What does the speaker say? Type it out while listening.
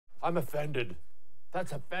I'm offended.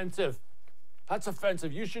 That's offensive. That's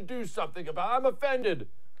offensive. You should do something about it. I'm offended.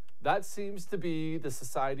 That seems to be the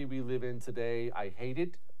society we live in today. I hate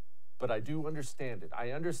it, but I do understand it.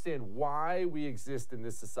 I understand why we exist in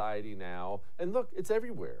this society now. And look, it's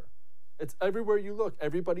everywhere. It's everywhere you look.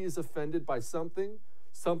 Everybody is offended by something.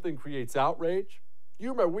 Something creates outrage.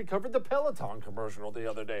 You remember we covered the Peloton commercial the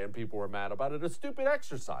other day and people were mad about it. A stupid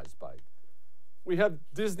exercise bike. We have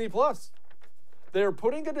Disney Plus. They're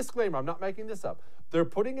putting a disclaimer. I'm not making this up. They're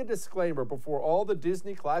putting a disclaimer before all the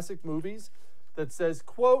Disney classic movies that says,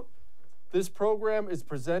 quote, this program is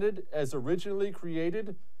presented as originally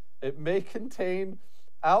created. It may contain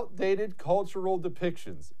outdated cultural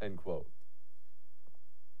depictions, end quote.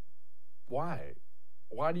 Why?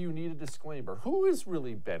 Why do you need a disclaimer? Who is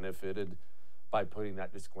really benefited by putting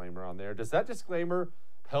that disclaimer on there? Does that disclaimer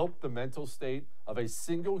help the mental state of a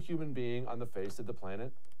single human being on the face of the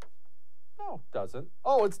planet? No, it doesn't.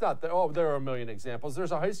 Oh, it's not that. Oh, there are a million examples.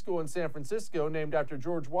 There's a high school in San Francisco named after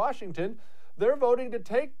George Washington. They're voting to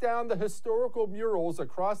take down the historical murals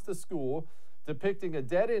across the school depicting a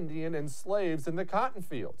dead Indian and slaves in the cotton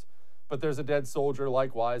fields. But there's a dead soldier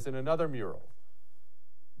likewise in another mural.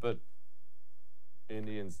 But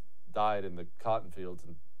Indians died in the cotton fields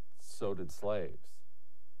and so did slaves.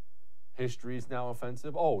 History is now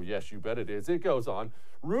offensive? Oh, yes, you bet it is. It goes on.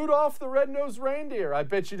 Rudolph the red-nosed reindeer. I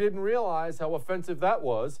bet you didn't realize how offensive that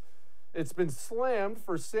was. It's been slammed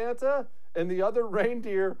for Santa and the other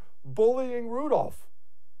reindeer bullying Rudolph.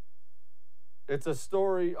 It's a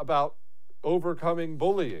story about overcoming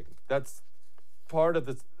bullying. That's part of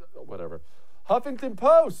this, whatever. Huffington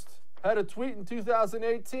Post had a tweet in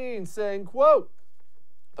 2018 saying, quote,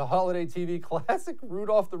 the holiday TV classic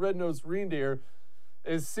Rudolph the Red-Nosed Reindeer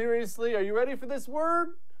is seriously, are you ready for this word?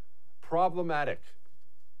 Problematic.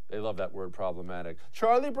 They love that word, problematic.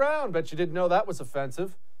 Charlie Brown, bet you didn't know that was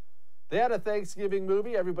offensive. They had a Thanksgiving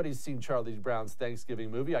movie. Everybody's seen Charlie Brown's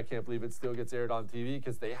Thanksgiving movie. I can't believe it still gets aired on TV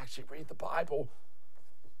because they actually read the Bible.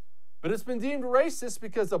 But it's been deemed racist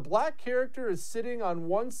because a black character is sitting on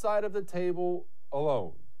one side of the table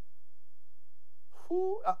alone.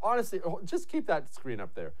 Who, honestly, just keep that screen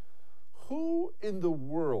up there. Who in the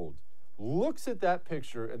world looks at that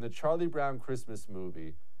picture in the Charlie Brown Christmas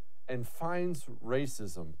movie and finds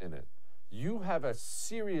racism in it? You have a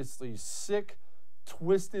seriously sick,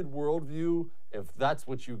 twisted worldview if that's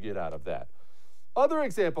what you get out of that. Other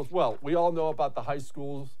examples, well, we all know about the high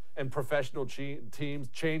schools and professional teams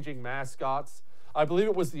changing mascots. I believe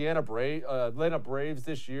it was the Atlanta Braves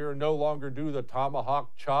this year no longer do the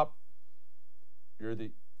tomahawk chop. You're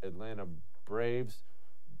the Atlanta Braves.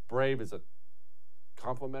 Brave is a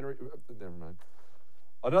complimentary, never mind.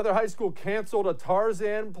 Another high school canceled a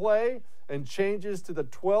Tarzan play and changes to the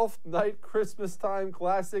 12th night Christmas time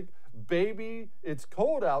classic, Baby, It's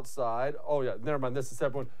Cold Outside. Oh yeah, never mind, this is the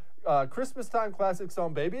second one. Christmas time classic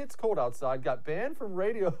song, Baby, It's Cold Outside, got banned from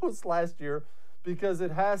radios last year because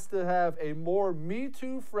it has to have a more Me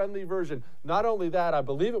Too friendly version. Not only that, I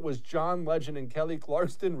believe it was John Legend and Kelly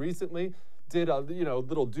Clarkson recently did a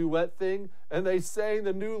little duet thing, and they sang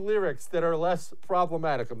the new lyrics that are less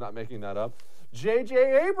problematic. I'm not making that up. J.J.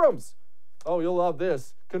 Abrams, oh, you'll love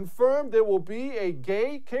this, confirmed there will be a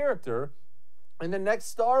gay character in the next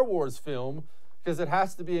Star Wars film because it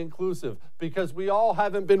has to be inclusive, because we all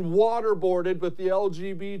haven't been waterboarded with the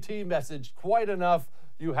LGBT message quite enough.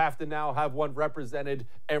 You have to now have one represented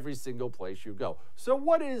every single place you go. So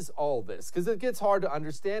what is all this? Because it gets hard to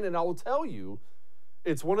understand, and I will tell you,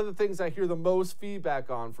 it's one of the things I hear the most feedback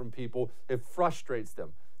on from people. It frustrates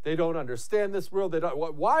them. They don't understand this world. They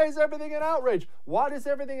don't. Why is everything an outrage? Why does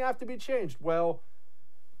everything have to be changed? Well,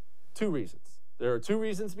 two reasons. There are two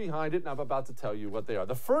reasons behind it, and I'm about to tell you what they are.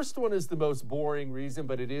 The first one is the most boring reason,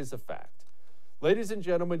 but it is a fact. Ladies and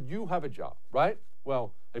gentlemen, you have a job, right?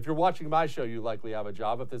 Well, if you're watching my show, you likely have a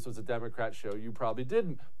job. If this was a Democrat show, you probably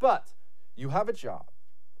didn't. But you have a job.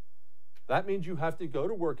 That means you have to go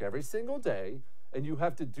to work every single day, and you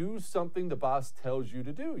have to do something the boss tells you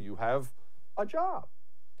to do. You have a job.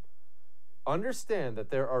 Understand that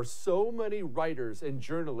there are so many writers and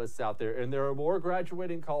journalists out there, and there are more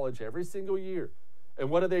graduating college every single year. And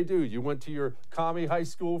what do? You went to your commie high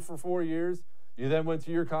school for 4 years. You then went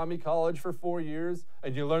to your commie college for 4 years,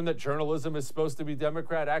 and you learned that journalism is supposed to be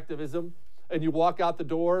Democrat activism. And you walk out the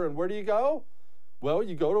door, and where do you go? Well,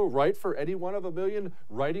 you go to write for any one of a million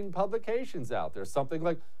writing publications out there, something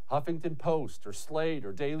like Huffington Post or Slate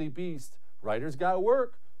or Daily Beast. Writers got to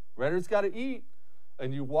work. Writers got to eat.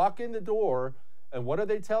 And you walk in the door, and what are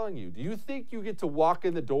they telling you? Do you think you get to walk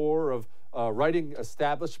in the door of a writing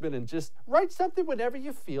establishment and just write something whenever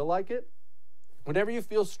you feel like it? Whenever you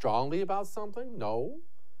feel strongly about something? No.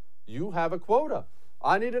 You have a quota.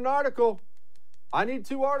 I need an article. I need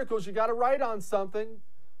 2 articles. You got to write on something.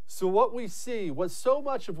 So what we see, so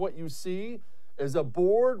much of what you see is a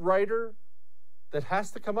bored writer that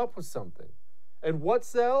has to come up with something. And what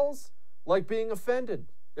sells? Like being offended.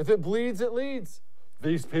 If it bleeds, it leads.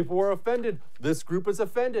 These people are offended. This group is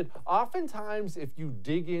offended. Oftentimes, if you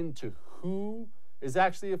dig into who is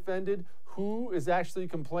actually offended, who is actually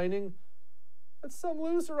complaining, it's some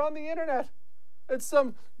loser on the internet. It's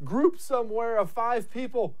some group somewhere of 5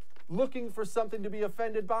 people looking for something to be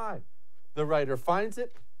offended by. The writer finds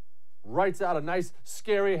it, writes out a nice,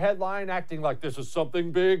 scary headline, acting like this is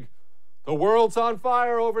something big. The world's on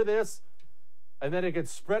fire over this. And then it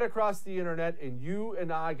gets spread across the internet, and you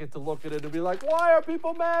and I get to look at it and be like, why are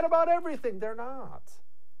people mad about everything? They're not.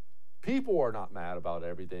 People are not mad about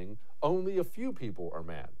everything. Only a few people are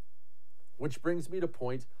mad. Which brings me to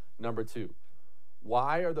point number 2.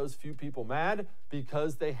 Why are those few people mad?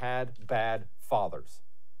 Because they had bad fathers.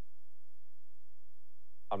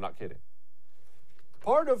 I'm not kidding.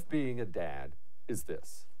 Part of being a dad is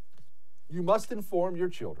this. You must inform your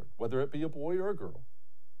children, whether it be a boy or a girl,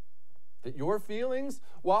 that your feelings,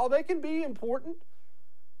 while they can be important,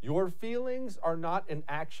 your feelings are not an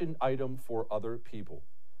action item for other people.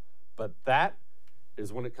 But that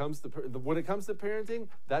is when it comes to parenting,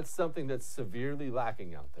 that's something that's severely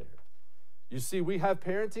lacking out there. You see, we have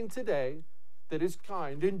parenting today that is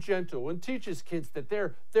kind and gentle and teaches kids that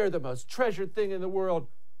they're the most treasured thing in the world.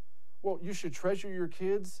 Well, you should treasure your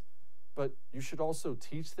kids, but you should also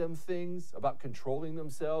teach them things about controlling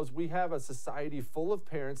themselves. We have a society full of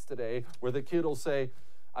parents today where the kid will say,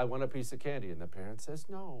 I want a piece of candy, and the parent says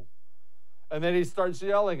no. And then he starts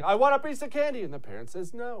yelling, I want a piece of candy, and the parent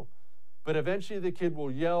says no. But eventually the kid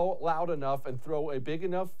will yell loud enough and throw a big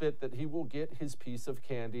enough fit that he will get his piece of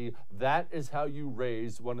candy. That is how you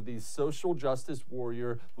raise one of these social justice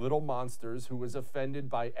warrior little monsters who is offended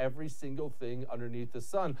by every single thing underneath the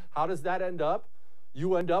sun. How does that end up?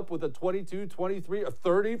 You end up with a 22, 23, a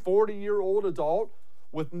 30, 40-year-old adult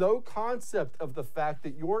with no concept of the fact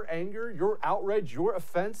that your anger, your outrage, your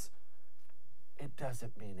offense, it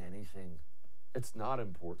doesn't mean anything. It's not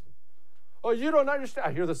important. Oh, you don't understand.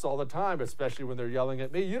 I hear this all the time, especially when they're yelling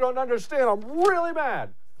at me. You don't understand. I'm really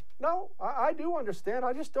mad. No, I do understand.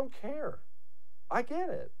 I just don't care. I get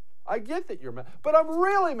it. I get that you're mad. But I'm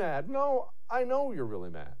really mad. No, I know you're really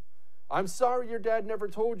mad. I'm sorry your dad never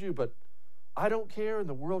told you, but I don't care, and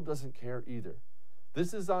the world doesn't care either.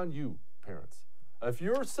 This is on you, parents. If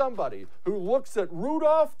you're somebody who looks at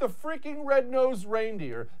Rudolph the freaking red-nosed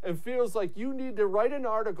reindeer and feels like you need to write an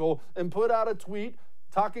article and put out a tweet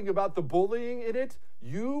talking about the bullying in it,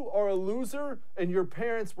 you are a loser, and your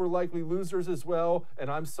parents were likely losers as well,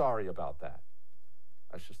 and I'm sorry about that.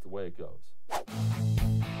 That's just the way it goes.